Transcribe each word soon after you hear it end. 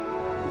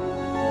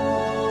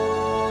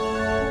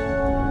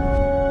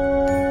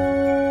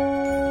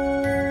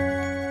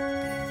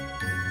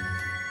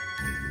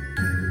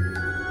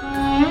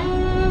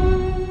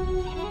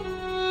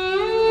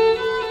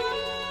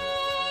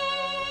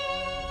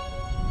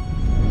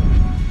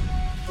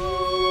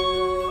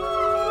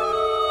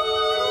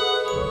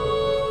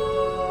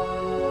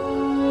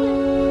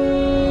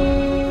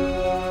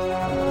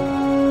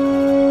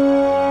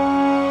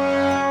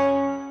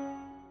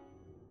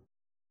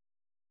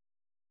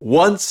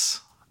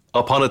Once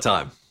upon a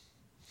time.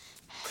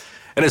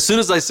 And as soon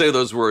as I say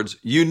those words,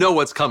 you know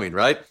what's coming,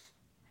 right?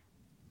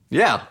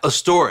 Yeah, a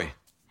story.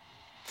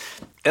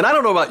 And I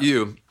don't know about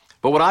you,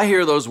 but when I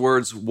hear those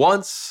words,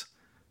 once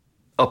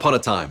upon a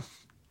time,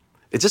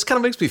 it just kind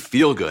of makes me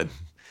feel good.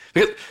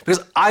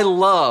 Because I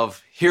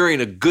love hearing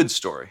a good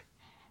story.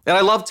 And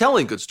I love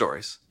telling good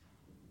stories.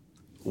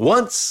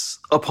 Once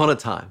upon a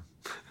time.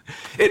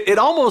 It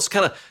almost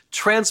kind of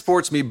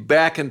transports me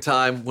back in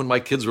time when my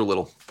kids were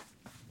little.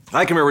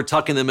 I can remember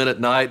tucking them in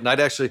at night, and I'd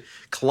actually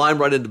climb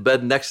right into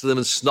bed next to them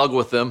and snuggle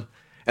with them.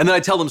 And then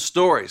I'd tell them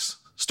stories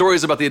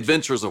about the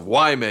adventures of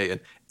Waimea and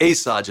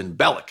Asajj and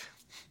Belek.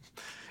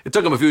 It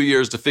took them a few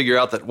years to figure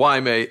out that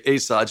Waimea,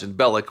 Asajj, and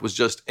Belek was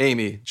just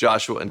Amy,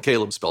 Joshua, and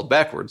Caleb spelled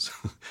backwards.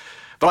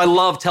 But I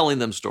love telling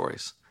them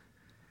stories.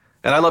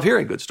 And I love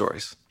hearing good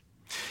stories.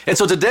 And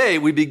so today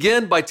we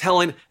begin by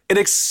telling an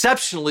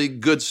exceptionally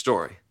good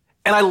story.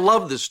 And I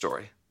love this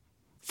story.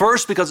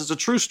 First, because it's a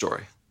true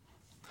story.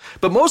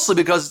 But mostly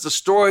because it's a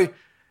story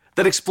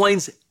that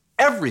explains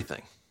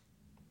everything.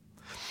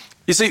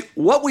 You see,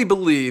 what we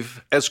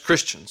believe as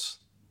Christians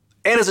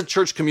and as a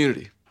church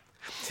community,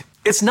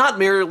 it's not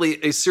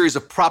merely a series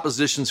of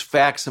propositions,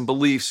 facts, and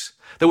beliefs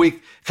that we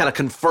kind of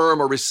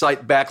confirm or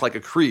recite back like a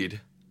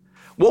creed.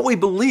 What we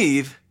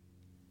believe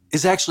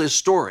is actually a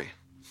story.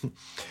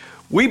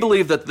 We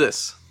believe that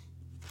this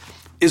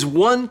is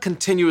one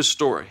continuous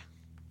story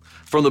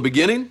from the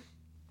beginning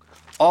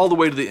all the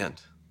way to the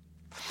end.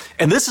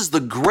 And this is the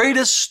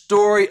greatest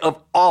story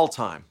of all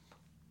time.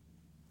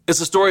 It's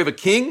the story of a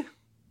king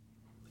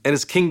and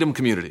his kingdom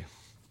community.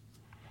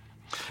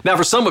 Now,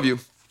 for some of you,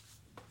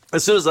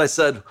 as soon as I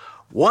said,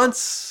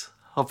 once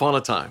upon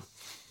a time,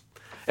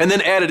 and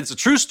then added it's a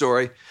true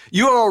story,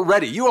 you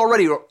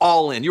already are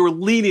all in. You are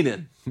leaning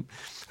in.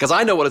 Because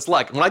I know what it's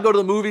like. When I go to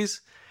the movies,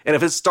 and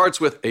if it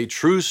starts with a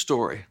true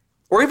story,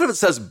 or even if it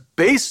says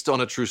based on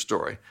a true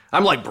story,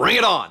 I'm like, bring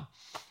it on.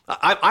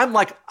 I'm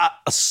like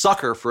a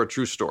sucker for a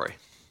true story.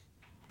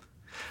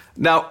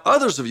 Now,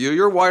 others of you,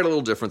 you're wired a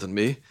little different than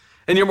me,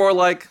 and you're more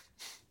like,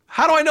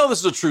 how do I know this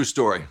is a true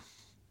story?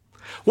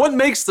 What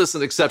makes this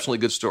an exceptionally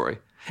good story?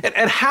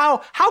 And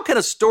how can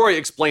a story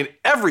explain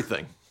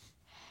everything?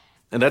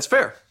 And that's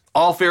fair.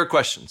 All fair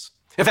questions.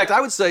 In fact, I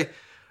would say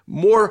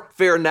more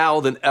fair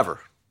now than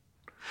ever.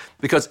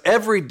 Because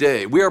every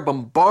day we are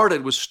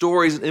bombarded with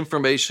stories and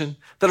information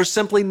that are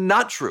simply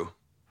not true,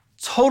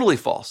 totally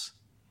false.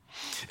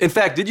 In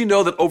fact, did you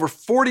know that over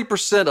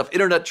 40% of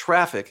internet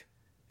traffic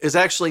is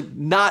actually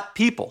not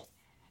people?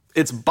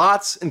 It's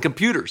bots and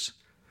computers,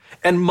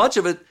 and much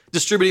of it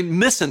distributing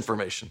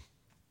misinformation.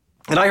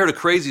 And I heard a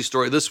crazy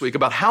story this week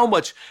about how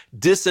much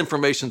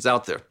disinformation's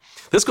out there.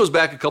 This goes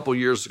back a couple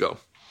years ago.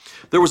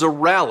 There was a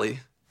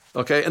rally,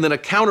 and then a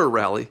counter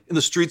rally in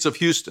the streets of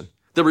Houston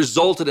that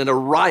resulted in a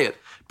riot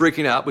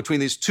breaking out between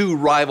these two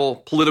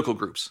rival political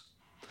groups.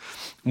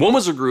 One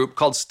was a group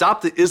called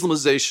Stop the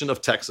Islamization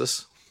of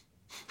Texas,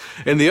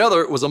 and the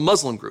other was a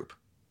Muslim group.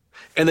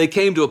 And they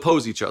came to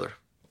oppose each other.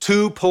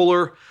 Two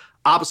polar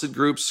opposite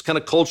groups, kind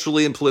of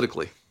culturally and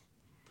politically.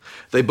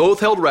 They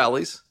both held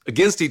rallies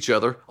against each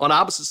other on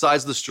opposite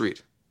sides of the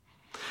street.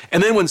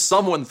 And then when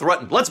someone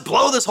threatened, let's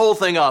blow this whole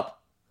thing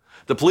up,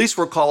 the police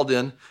were called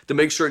in to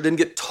make sure it didn't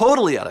get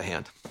totally out of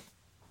hand.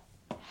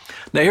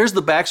 Now here's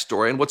the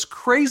backstory and what's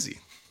crazy.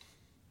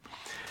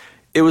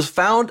 It was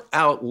found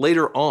out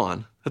later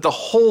on that the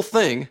whole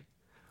thing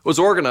was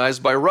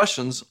organized by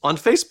Russians on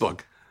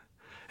Facebook.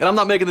 And I'm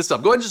not making this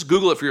up. Go ahead and just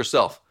Google it for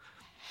yourself.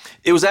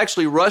 It was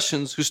actually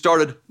Russians who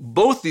started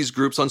both these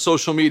groups on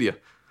social media,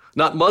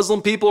 not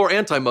Muslim people or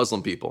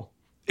anti-Muslim people.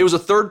 It was a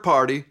third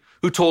party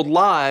who told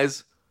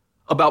lies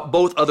about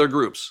both other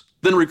groups,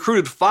 then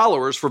recruited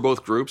followers for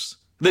both groups,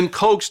 then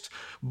coaxed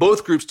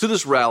both groups to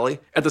this rally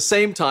at the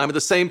same time, at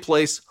the same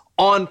place,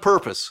 on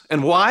purpose.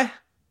 And why?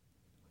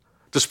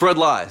 To spread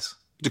lies,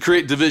 to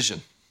create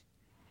division.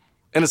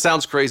 And it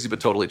sounds crazy, but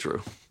totally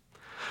true.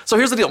 So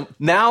here's the deal.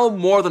 Now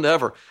more than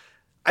ever,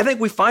 I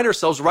think we find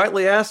ourselves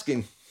rightly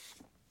asking,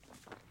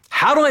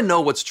 how do I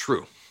know what's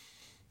true?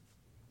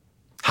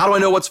 How do I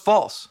know what's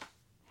false?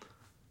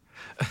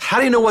 How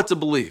do you know what to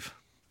believe?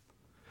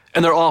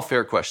 And they're all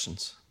fair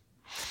questions.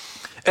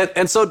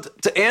 And so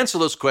to answer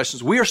those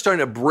questions, we are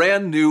starting a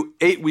brand new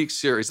 8-week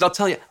series. And I'll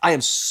tell you, I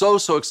am so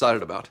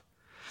excited about it.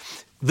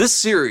 This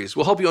series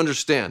will help you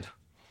understand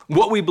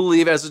what we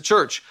believe as a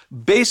church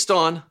based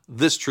on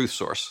this truth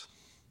source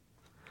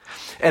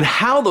and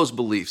how those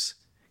beliefs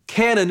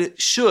can and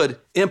should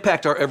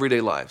impact our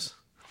everyday lives.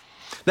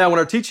 Now, when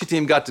our teaching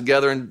team got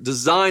together and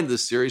designed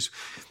this series,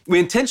 we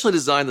intentionally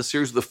designed the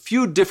series with a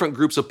few different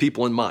groups of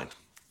people in mind.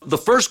 The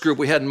first group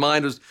we had in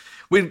mind was,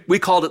 we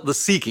called it the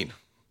seeking.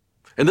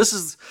 And this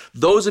is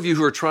those of you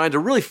who are trying to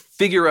really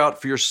figure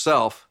out for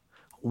yourself,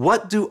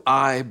 what do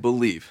I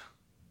believe?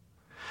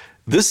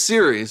 This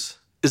series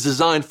is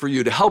designed for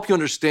you to help you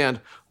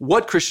understand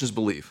what Christians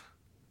believe.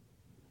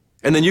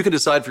 And then you can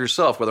decide for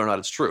yourself whether or not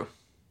it's true.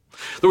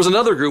 There was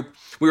another group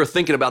we were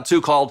thinking about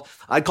too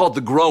I called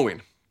the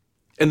growing.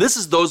 And this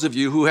is those of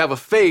you who have a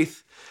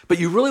faith, but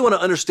you really want to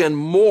understand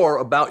more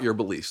about your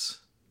beliefs,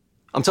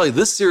 I'm telling you,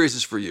 this series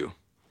is for you.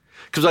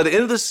 Because by the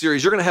end of this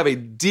series, you're going to have a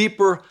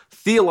deeper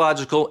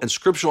theological and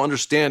scriptural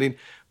understanding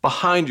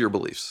behind your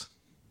beliefs.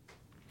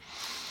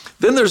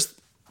 Then there's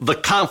the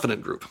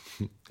confident group.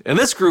 And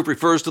this group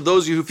refers to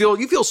those of you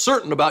who feel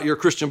certain about your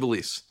Christian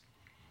beliefs.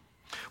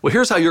 Well,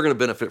 here's how you're going to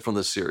benefit from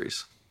this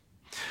series.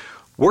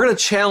 We're going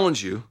to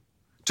challenge you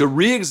to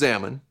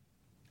re-examine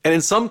and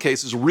in some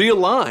cases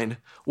realign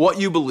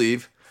what you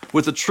believe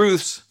with the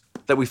truths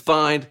that we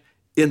find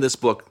in this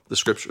book, the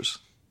Scriptures.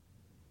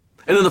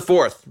 And then the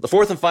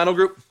fourth and final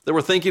group that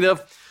we're thinking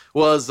of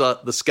was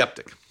the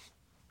skeptic.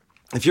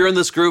 If you're in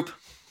this group,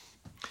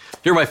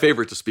 you're my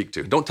favorite to speak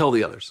to. Don't tell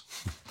the others.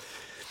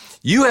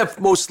 You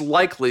have most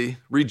likely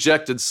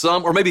rejected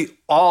some or maybe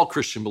all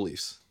Christian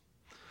beliefs.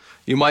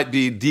 You might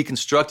be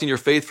deconstructing your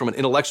faith from an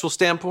intellectual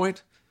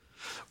standpoint,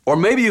 or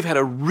maybe you've had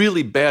a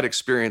really bad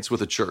experience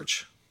with a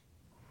church,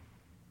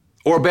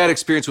 or a bad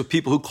experience with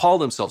people who call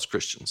themselves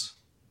Christians.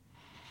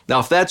 Now,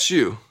 if that's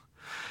you,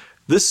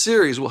 this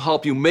series will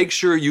help you make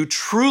sure you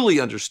truly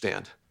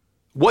understand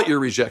what you're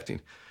rejecting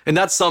and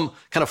not some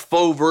kind of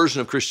faux version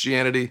of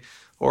Christianity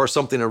or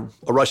something a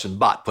Russian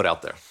bot put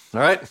out there, all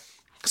right?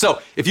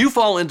 So if you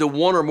fall into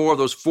one or more of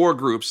those four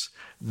groups,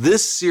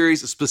 this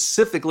series is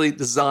specifically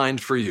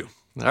designed for you,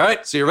 all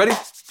right? So you ready?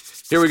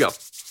 Here we go.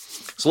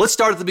 So let's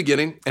start at the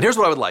beginning, and here's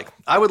what I would like.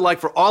 I would like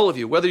for all of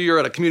you, whether you're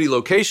at a community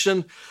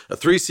location, a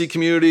 3C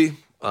community,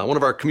 one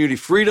of our community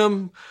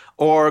freedom,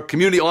 or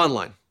community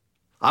online,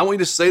 I want you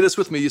to say this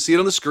with me. You see it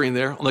on the screen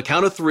there. On the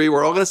count of three,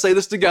 we're all going to say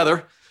this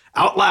together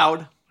out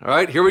loud. All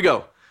right, here we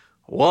go.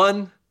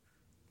 1,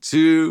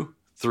 2,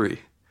 3.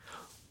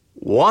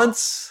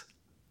 Once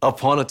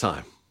upon a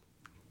time.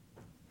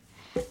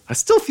 That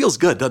still feels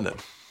good, doesn't it?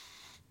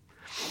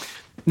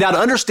 Now, to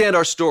understand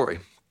our story,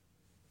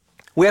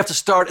 we have to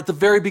start at the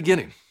very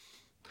beginning.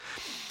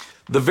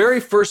 The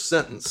very first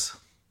sentence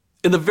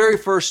in the very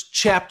first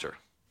chapter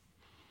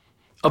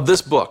of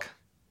this book,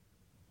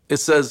 it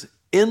says,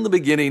 "In the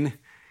beginning,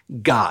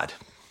 God."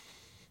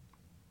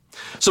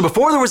 So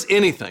before there was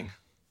anything,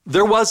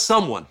 there was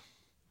someone.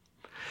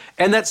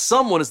 And that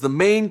someone is the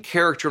main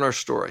character in our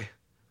story.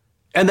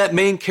 And that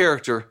main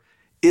character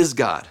is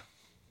God.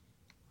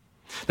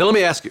 Now let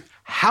me ask you,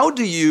 how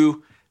do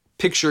you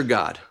picture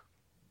God?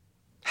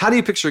 How do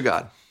you picture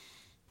God?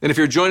 And if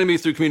you're joining me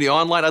through Community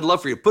Online, I'd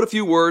love for you to put a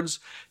few words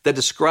that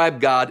describe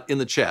God in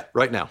the chat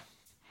right now.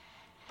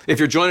 If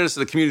you're joining us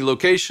at a community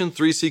location,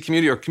 3C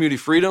community, or community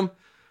freedom,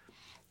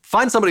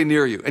 find somebody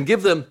near you and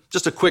give them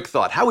just a quick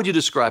thought. How would you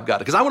describe God?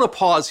 Because I want to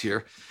pause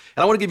here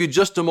and I want to give you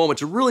just a moment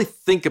to really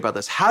think about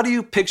this. How do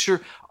you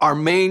picture our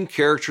main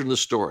character in the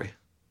story?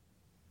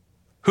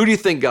 Who do you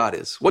think God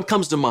is? What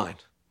comes to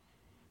mind?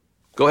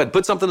 Go ahead,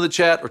 put something in the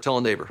chat or tell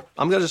a neighbor.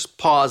 I'm going to just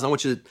pause. I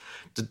want you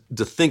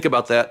to think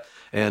about that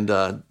and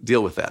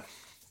deal with that.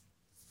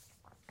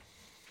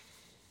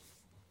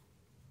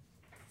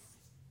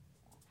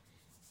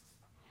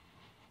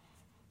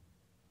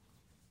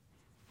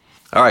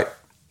 All right.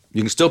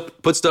 You can still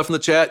put stuff in the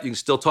chat. You can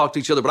still talk to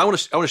each other. But I want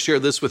to share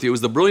this with you. It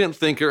was the brilliant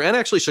thinker and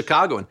actually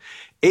Chicagoan,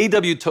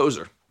 A.W.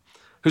 Tozer,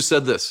 who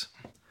said this: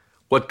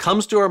 "What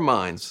comes to our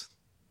minds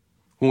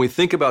when we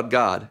think about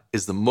God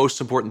is the most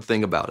important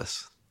thing about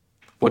us."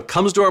 What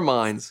comes to our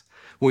minds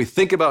when we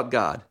think about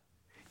God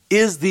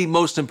is the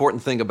most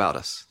important thing about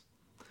us.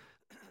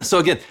 So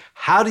again,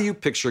 how do you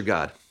picture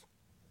God?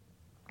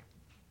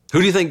 Who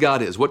do you think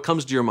God is? What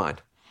comes to your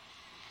mind?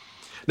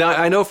 Now,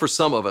 I know for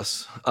some of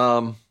us,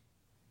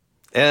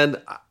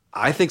 and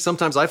I think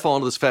sometimes I fall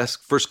into this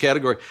first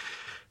category,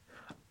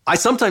 I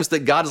sometimes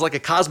think God is like a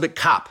cosmic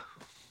cop,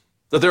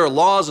 that there are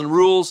laws and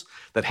rules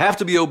that have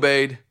to be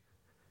obeyed.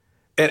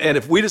 And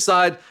if we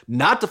decide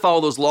not to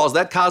follow those laws,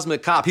 that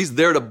cosmic cop, he's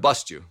there to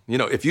bust you. You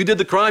know, if you did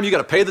the crime, you got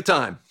to pay the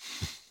time.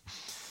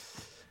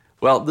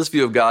 Well, this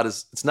view of God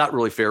it's not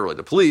really fair really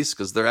to police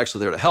because they're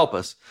actually there to help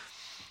us.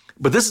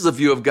 But this is a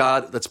view of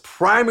God that's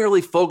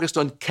primarily focused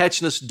on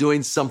catching us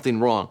doing something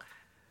wrong.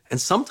 And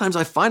sometimes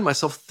I find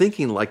myself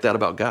thinking like that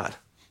about God.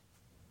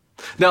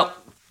 Now,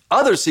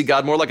 others see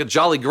God more like a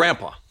jolly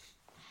grandpa.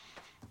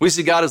 We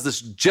see God as this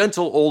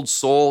gentle old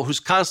soul who's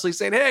constantly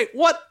saying, "Hey,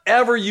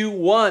 whatever you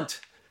want.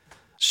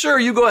 Sure,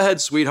 you go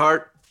ahead,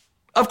 sweetheart.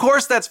 Of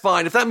course, that's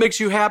fine. If that makes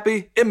you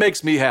happy, it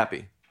makes me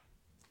happy.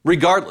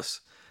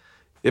 Regardless,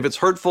 if it's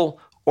hurtful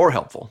or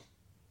helpful."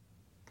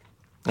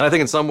 And I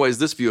think in some ways,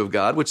 this view of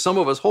God, which some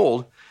of us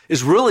hold,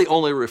 is really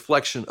only a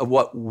reflection of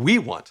what we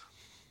want.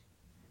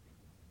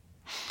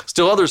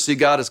 Still others see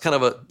God as kind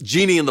of a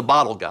genie in the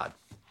bottle God.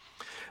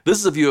 This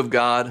is a view of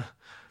God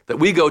that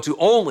we go to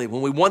only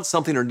when we want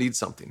something or need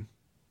something.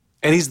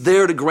 And he's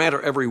there to grant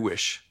our every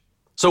wish.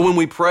 So when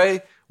we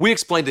pray, we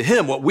explain to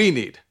him what we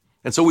need.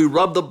 And so we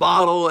rub the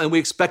bottle and we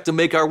expect to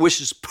make our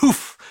wishes,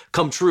 poof,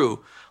 come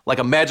true like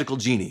a magical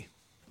genie.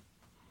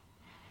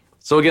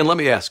 So again, let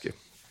me ask you,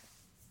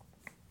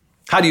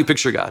 how do you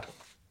picture God?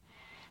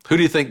 Who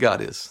do you think God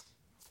is?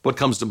 What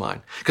comes to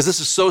mind? Because this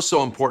is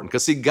so important.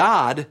 Because see,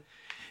 God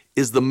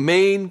is the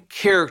main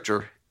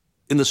character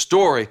in the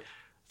story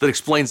that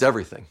explains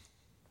everything.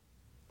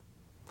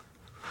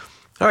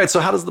 All right,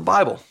 so how does the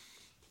Bible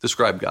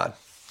describe God?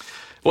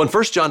 Well, in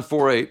 1 John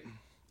 4:8,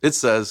 it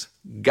says,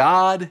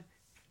 God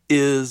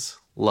is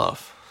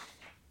love.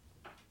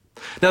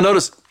 Now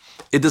notice,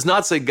 it does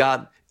not say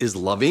God is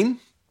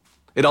loving.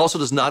 It also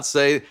does not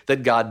say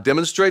that God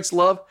demonstrates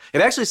love.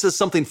 It actually says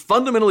something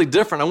fundamentally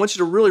different. I want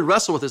you to really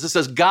wrestle with this. It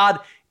says God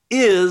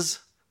is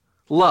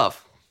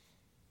love.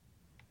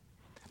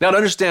 Now, to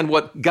understand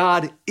what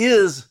God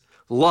is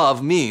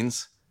love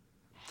means,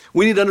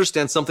 we need to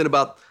understand something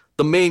about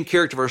the main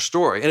character of our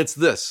story, and it's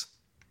this.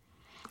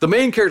 The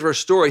main character of our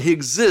story, he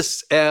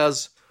exists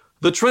as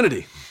the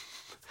Trinity.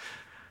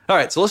 All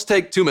right, so let's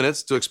take 2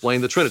 minutes to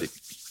explain the Trinity.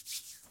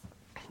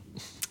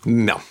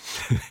 No,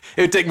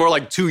 it would take more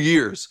like 2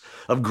 years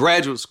of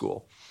graduate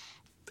school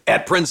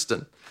at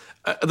Princeton.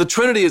 The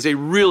Trinity is a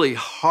really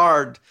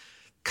hard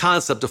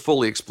concept to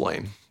fully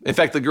explain. In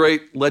fact, the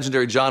great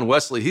legendary John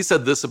Wesley, he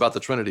said this about the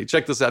Trinity.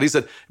 Check this out. He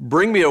said,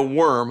 bring me a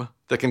worm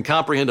that can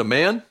comprehend a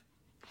man,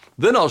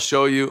 then I'll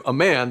show you a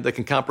man that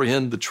can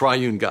comprehend the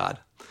triune God.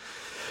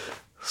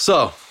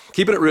 So,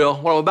 keeping it real,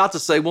 what I'm about to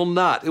say will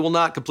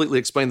not completely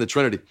explain the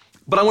Trinity,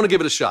 but I want to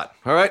give it a shot.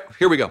 All right,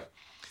 here we go.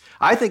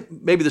 I think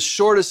maybe the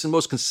shortest and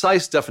most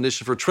concise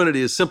definition for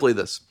Trinity is simply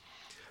this: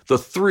 the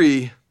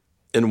 3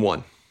 in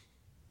 1.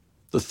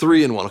 The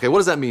 3 in 1. Okay, what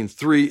does that mean,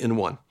 3 in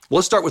 1? Well,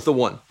 let's start with the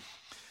 1.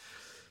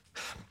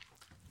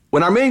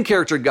 When our main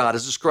character, God,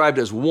 is described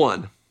as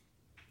 1,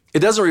 it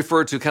doesn't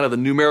refer to kind of the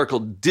numerical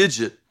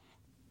digit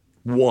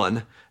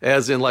 1,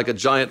 as in like a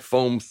giant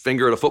foam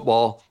finger at a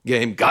football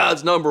game.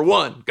 God's number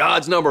 1.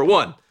 God's number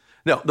 1.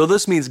 No,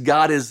 this means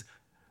God is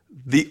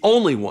the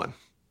only one,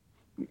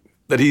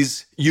 that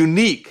he's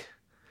unique,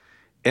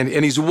 and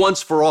he's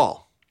once for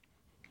all.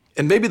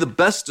 And maybe the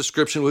best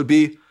description would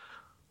be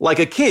like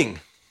a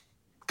king,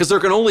 because there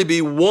can only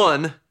be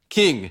one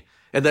king,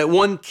 and that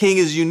one king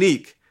is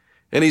unique,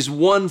 and he's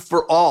one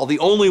for all, the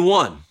only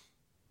one.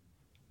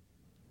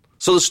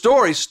 So the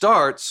story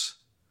starts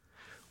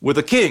with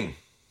a king.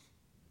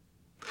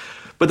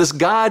 But this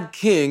God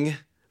king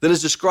that is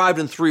described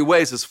in 3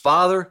 ways is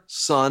Father,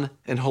 Son,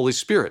 and Holy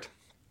Spirit.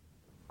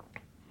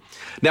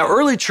 Now,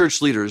 early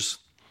church leaders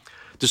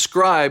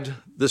described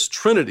this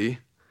Trinity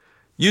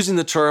using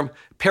the term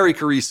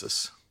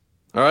perichoresis.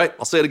 All right,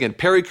 I'll say it again,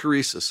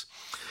 perichoresis.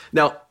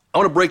 Now, I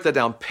want to break that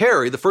down.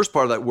 Peri, the first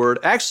part of that word,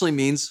 actually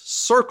means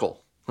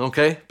circle.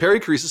 Okay,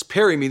 perichoresis,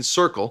 peri means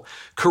circle.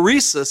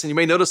 Choresis, and you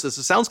may notice this,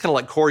 it sounds kind of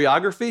like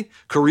choreography.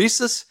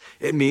 Choresis,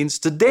 it means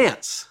to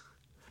dance.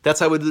 That's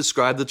how we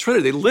describe the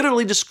Trinity. They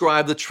literally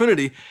describe the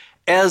Trinity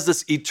as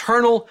this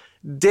eternal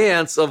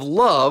dance of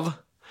love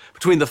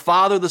between the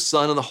Father, the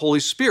Son, and the Holy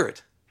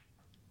Spirit.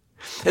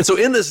 And so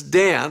in this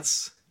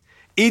dance,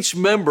 each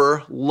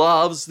member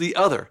loves the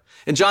other.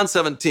 In John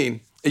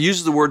 17, it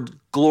uses the word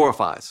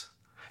glorifies.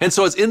 And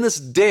so as in this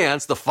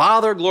dance, the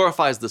Father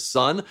glorifies the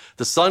Son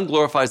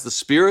glorifies the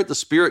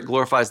Spirit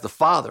glorifies the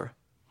Father.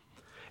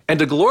 And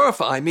to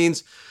glorify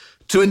means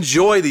to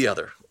enjoy the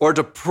other, or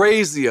to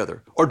praise the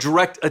other, or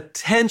direct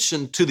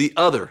attention to the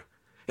other.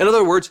 In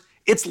other words,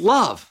 it's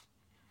love.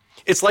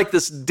 It's like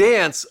this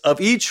dance of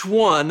each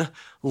one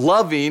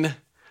loving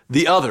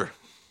the other.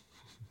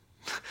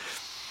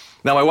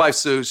 Now, my wife,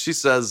 Sue, she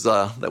says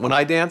that when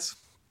I dance,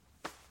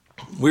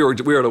 we were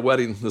at a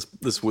wedding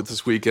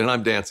this weekend, and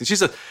I'm dancing. She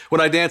said, when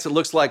I dance, it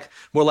looks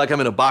more like I'm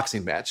in a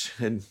boxing match.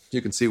 And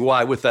you can see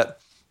why with that,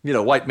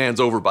 white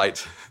man's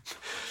overbite.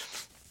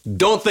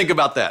 Don't think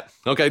about that,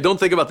 okay? Don't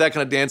think about that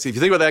kind of dancing. If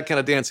you think about that kind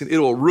of dancing, it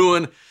will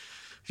ruin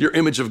your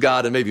image of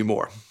God and maybe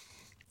more.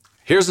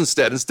 Here's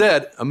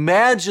instead,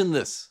 imagine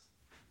this.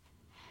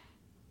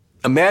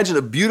 Imagine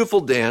a beautiful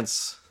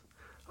dance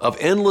of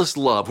endless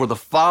love where the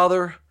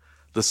Father,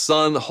 the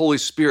Son, the Holy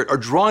Spirit are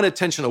drawing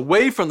attention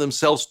away from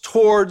themselves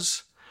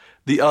towards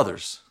the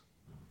others.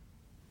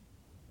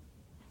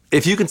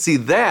 If you can see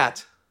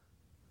that,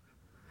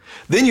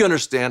 then you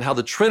understand how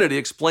the Trinity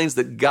explains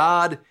that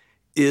God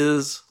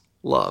is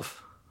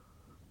love.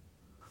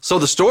 So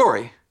the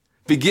story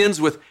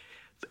begins with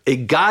a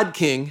God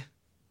King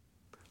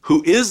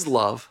who is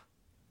love,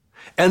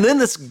 and then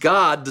this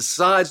God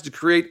decides to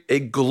create a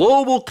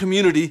global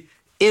community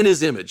in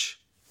his image,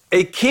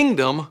 a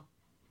kingdom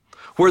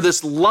where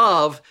this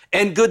love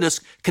and goodness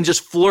can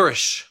just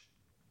flourish.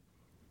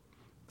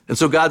 And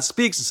so God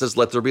speaks and says,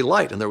 let there be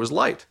light, and there was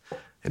light,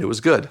 and it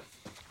was good.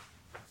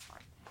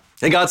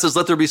 And God says,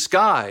 let there be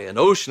sky and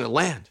ocean and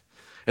land.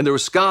 And there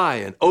was sky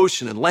and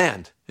ocean and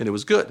land, and it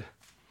was good.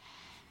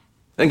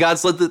 And God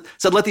said,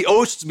 let the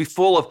oceans be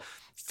full of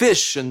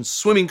fish and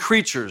swimming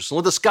creatures, and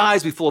let the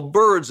skies be full of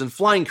birds and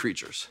flying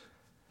creatures.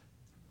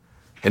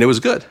 And it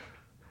was good.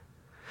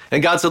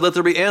 And God said, let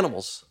there be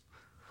animals.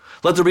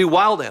 Let there be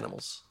wild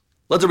animals.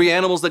 Let there be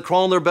animals that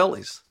crawl on their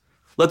bellies.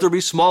 Let there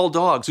be small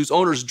dogs whose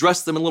owners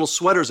dress them in little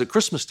sweaters at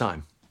Christmas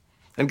time.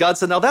 And God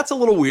said, now that's a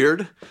little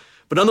weird,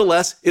 but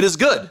nonetheless, it is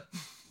good.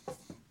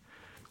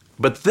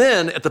 But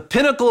then, at the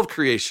pinnacle of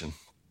creation,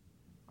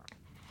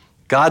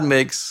 God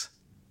makes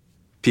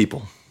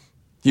people,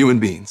 human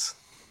beings.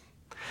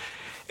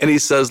 And he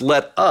says,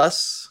 let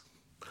us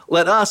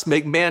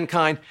make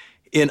mankind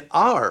in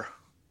our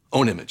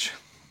own image.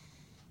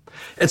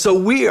 And so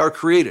we are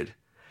created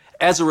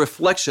as a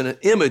reflection, an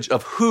image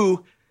of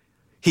who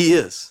he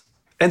is.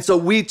 And so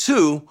we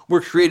too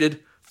were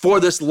created for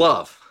this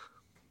love.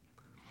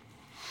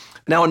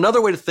 Now,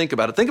 another way to think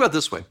about it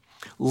this way.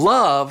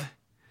 Love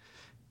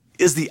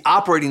is the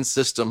operating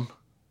system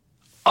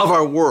of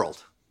our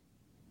world.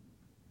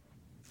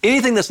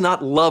 Anything that's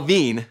not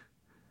loving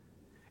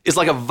is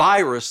like a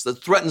virus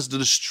that threatens to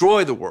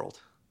destroy the world.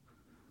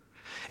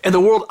 And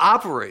the world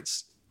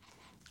operates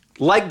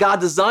like God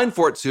designed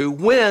for it to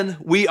when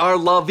we are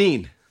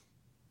loving.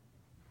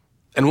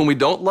 And when we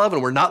don't love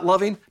and we're not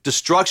loving,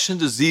 destruction,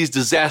 disease,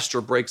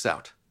 disaster breaks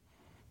out.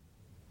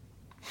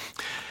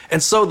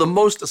 And so the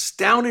most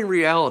astounding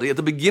reality at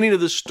the beginning of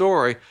this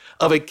story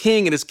of a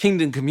king and his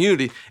kingdom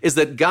community is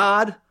that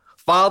God,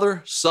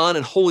 Father, Son,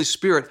 and Holy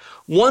Spirit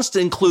wants to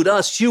include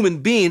us human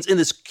beings in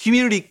this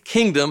community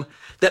kingdom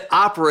that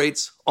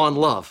operates on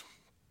love.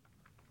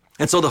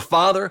 And so the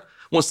Father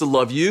wants to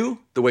love you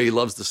the way he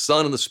loves the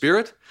Son and the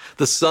Spirit.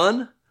 The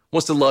Son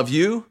wants to love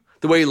you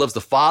the way he loves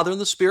the Father and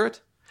the Spirit.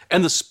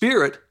 And the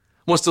Spirit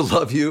wants to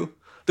love you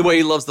the way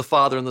he loves the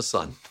Father and the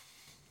Son.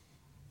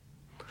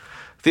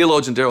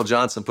 Theologian Darrell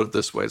Johnson put it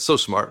this way. It's so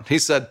smart. He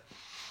said,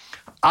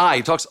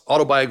 he talks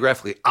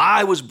autobiographically,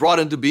 I was brought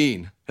into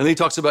being. And then he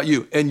talks about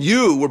you. And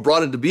you were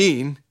brought into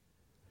being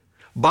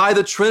by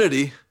the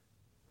Trinity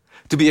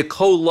to be a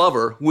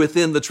co-lover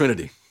within the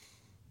Trinity.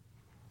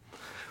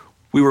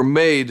 We were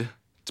made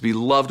to be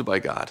loved by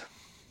God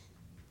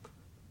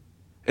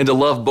and to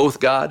love both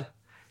God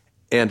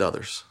and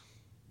others.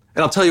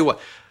 And I'll tell you what,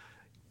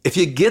 if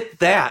you get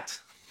that,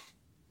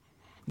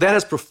 that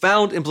has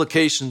profound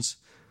implications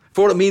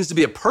for what it means to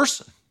be a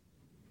person,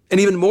 and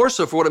even more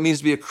so for what it means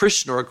to be a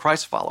Christian or a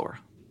Christ follower.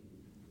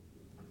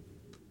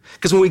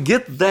 Because when we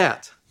get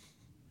that,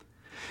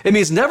 it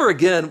means never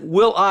again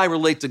will I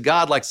relate to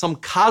God like some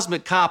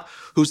cosmic cop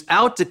who's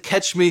out to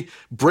catch me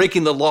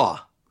breaking the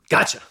law.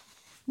 Gotcha.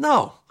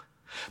 No.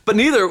 But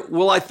neither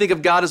will I think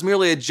of God as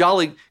merely a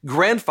jolly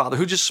grandfather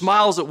who just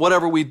smiles at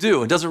whatever we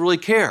do and doesn't really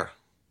care.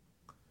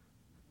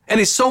 And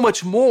he's so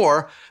much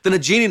more than a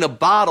genie in a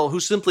bottle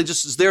who simply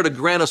just is there to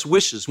grant us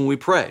wishes when we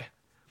pray.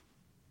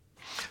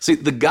 See,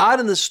 the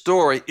God in this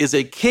story is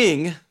a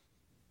king.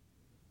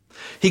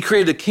 He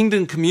created a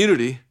kingdom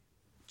community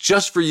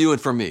just for you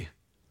and for me.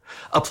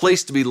 A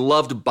place to be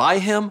loved by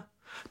him,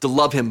 to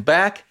love him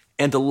back,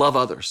 and to love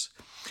others.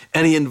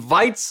 And he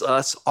invites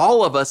us,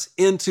 all of us,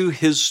 into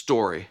his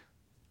story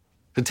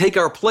to take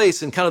our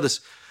place in kind of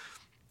this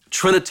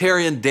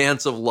Trinitarian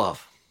dance of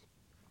love.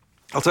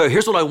 I'll tell you,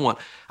 here's what I want.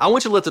 I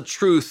want you to let the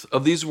truth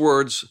of these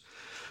words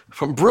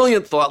from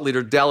brilliant thought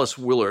leader Dallas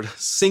Willard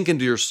sink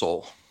into your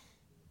soul.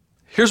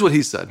 Here's what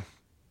he said.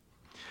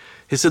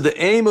 He said, the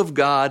aim of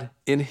God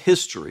in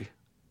history,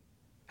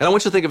 and I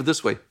want you to think of it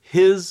this way,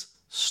 his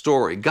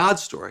story,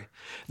 God's story.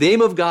 The aim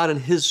of God in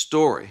his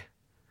story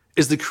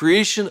is the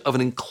creation of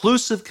an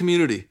inclusive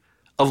community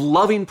of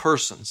loving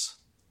persons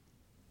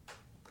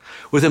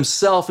with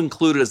himself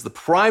included as the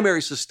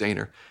primary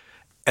sustainer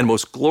and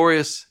most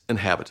glorious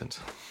inhabitant.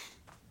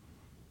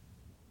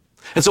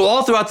 And so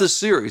all throughout this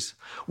series,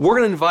 we're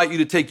going to invite you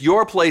to take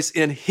your place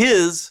in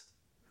his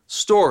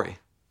story.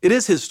 It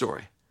is his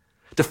story.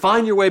 To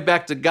find your way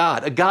back to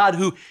God, a God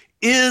who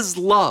is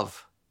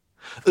love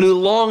and who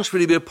longs for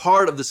you to be a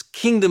part of this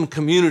kingdom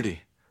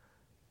community.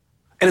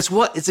 And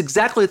it's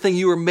exactly the thing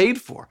you were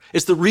made for.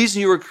 It's the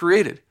reason you were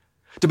created,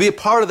 to be a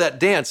part of that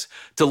dance,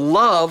 to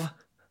love,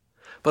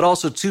 but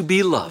also to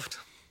be loved.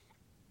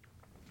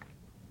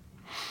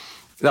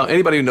 Now,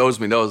 anybody who knows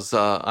me knows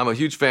I'm a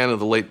huge fan of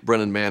the late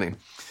Brennan Manning.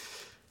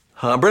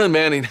 Brennan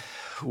Manning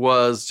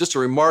was just a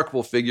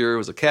remarkable figure. He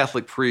was a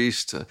Catholic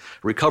priest, a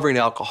recovering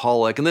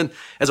alcoholic, and then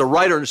as a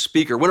writer and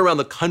speaker, went around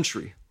the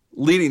country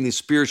leading these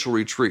spiritual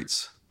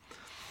retreats.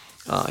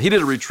 He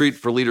did a retreat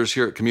for leaders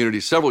here at Community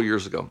several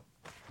years ago.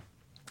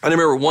 I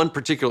remember one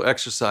particular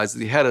exercise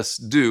that he had us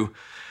do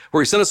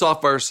where he sent us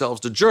off by ourselves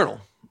to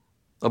journal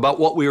about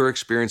what we were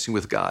experiencing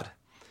with God.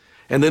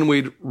 And then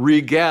we'd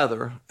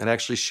regather and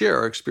actually share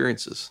our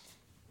experiences.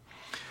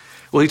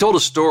 Well, he told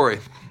a story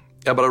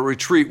about a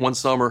retreat one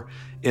summer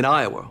in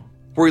Iowa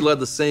where he led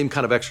the same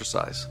kind of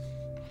exercise.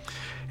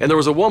 And there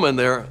was a woman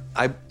there,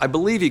 I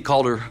believe he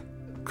called her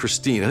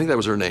Christine, I think that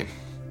was her name,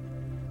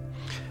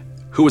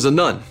 who was a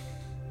nun.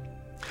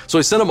 So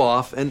he sent them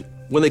off, and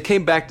when they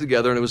came back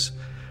together and it was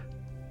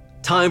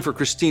time for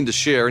Christine to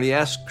share, and he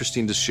asked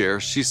Christine to share,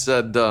 she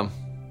said,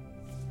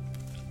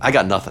 I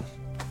got nothing.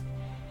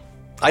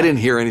 I didn't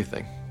hear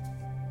anything.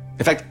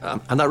 In fact,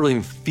 I'm not really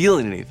even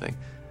feeling anything.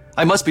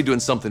 I must be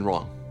doing something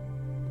wrong.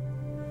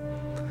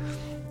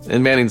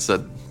 And Manning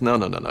said, no,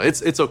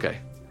 it's okay.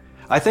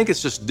 I think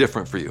it's just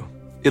different for you.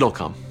 It'll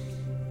come.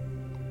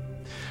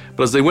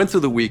 But as they went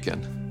through the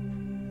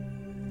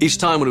weekend, each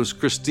time when it was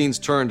Christine's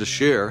turn to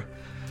share,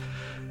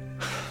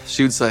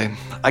 she would say,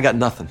 I got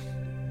nothing.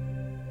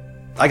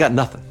 I got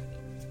nothing.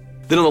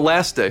 Then on the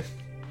last day,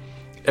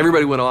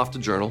 everybody went off to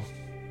journal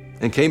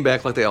and came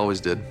back like they always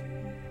did.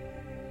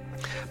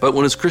 But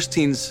when it was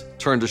Christine's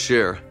turn to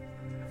share,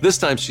 this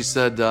time she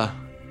said,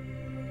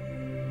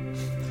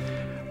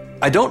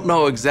 I don't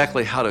know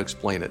exactly how to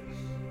explain it.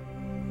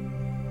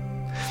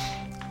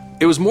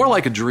 It was more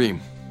like a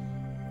dream.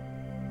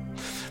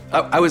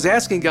 I was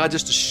asking God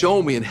just to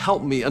show me and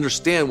help me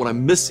understand what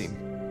I'm missing.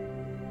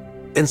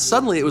 And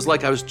suddenly it was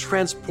like I was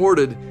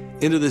transported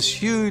into this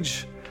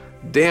huge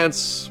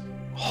dance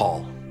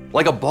hall,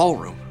 like a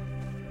ballroom.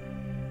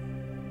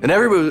 And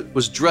everybody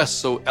was dressed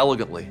so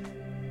elegantly.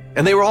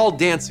 And they were all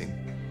dancing.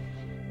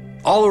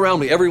 All around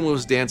me, everyone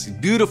was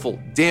dancing.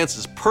 Beautiful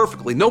dances,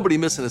 perfectly, nobody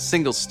missing a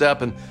single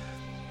step. And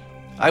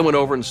I went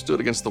over and stood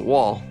against the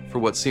wall for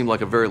what seemed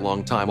like a very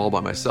long time, all by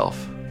myself.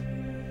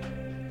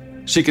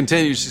 She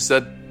continued, she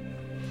said,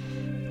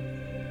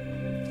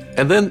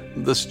 and then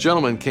this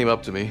gentleman came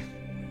up to me.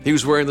 He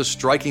was wearing the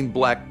striking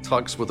black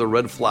tux with a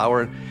red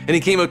flower, and he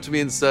came up to me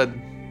and said,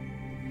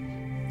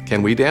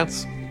 "Can we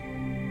dance?"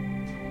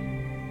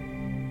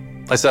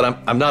 I said,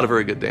 I'm not a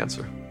very good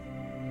dancer.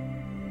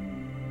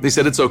 He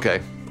said, "It's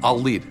okay,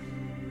 I'll lead."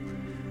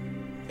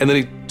 And then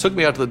he took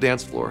me out to the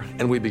dance floor,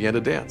 and we began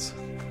to dance.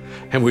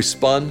 And we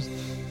spun,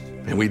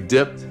 and we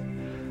dipped,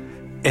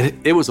 and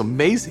it was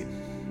amazing.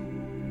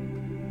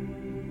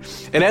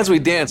 And as we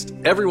danced,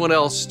 everyone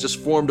else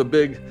just formed a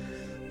big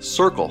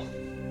circle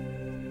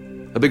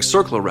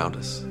around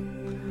us.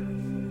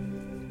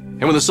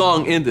 And when the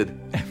song ended,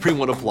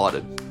 everyone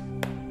applauded.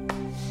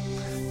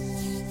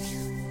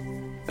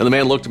 And the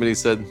man looked at me and he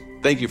said,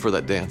 "Thank you for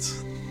that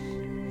dance."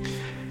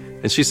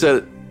 And she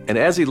said, and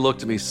as he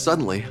looked at me,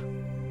 suddenly,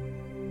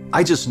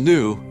 I just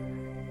knew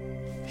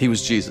he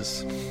was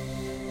Jesus.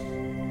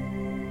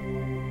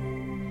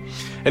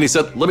 And he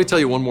said, "Let me tell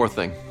you one more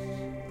thing."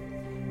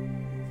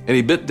 And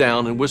he bent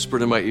down and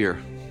whispered in my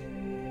ear,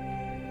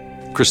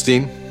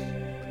 "Christine,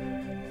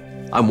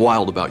 I'm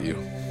wild about you."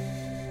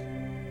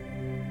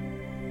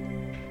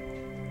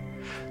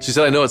 She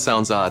said, "I know it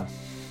sounds odd,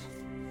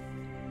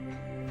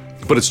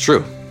 but it's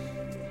true."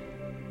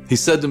 He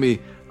said to me,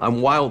 "I'm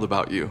wild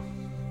about you.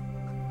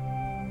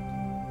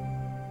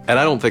 And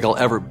I don't think I'll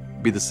ever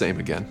be the same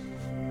again."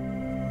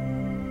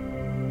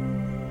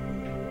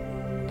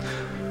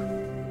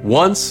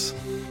 Once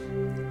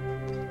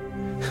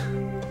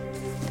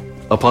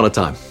upon a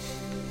time,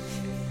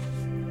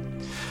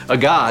 a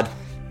God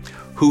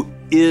who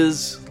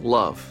is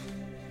love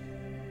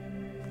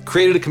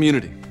created a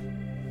community.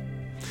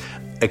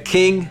 A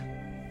king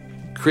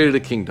created a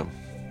kingdom.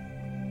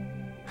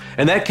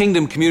 And that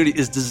kingdom community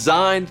is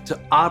designed to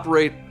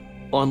operate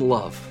on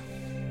love.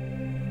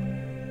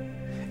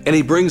 And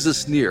he brings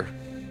us near,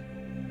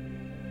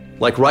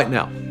 like right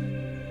now,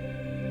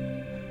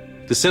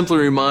 to simply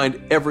remind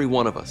every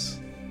one of us,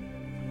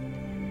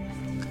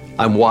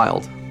 I'm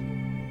wild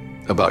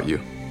about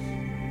you.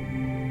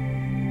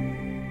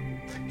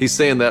 He's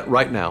saying that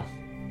right now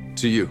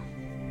to you.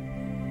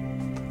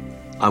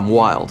 I'm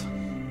wild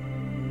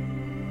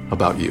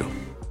about you.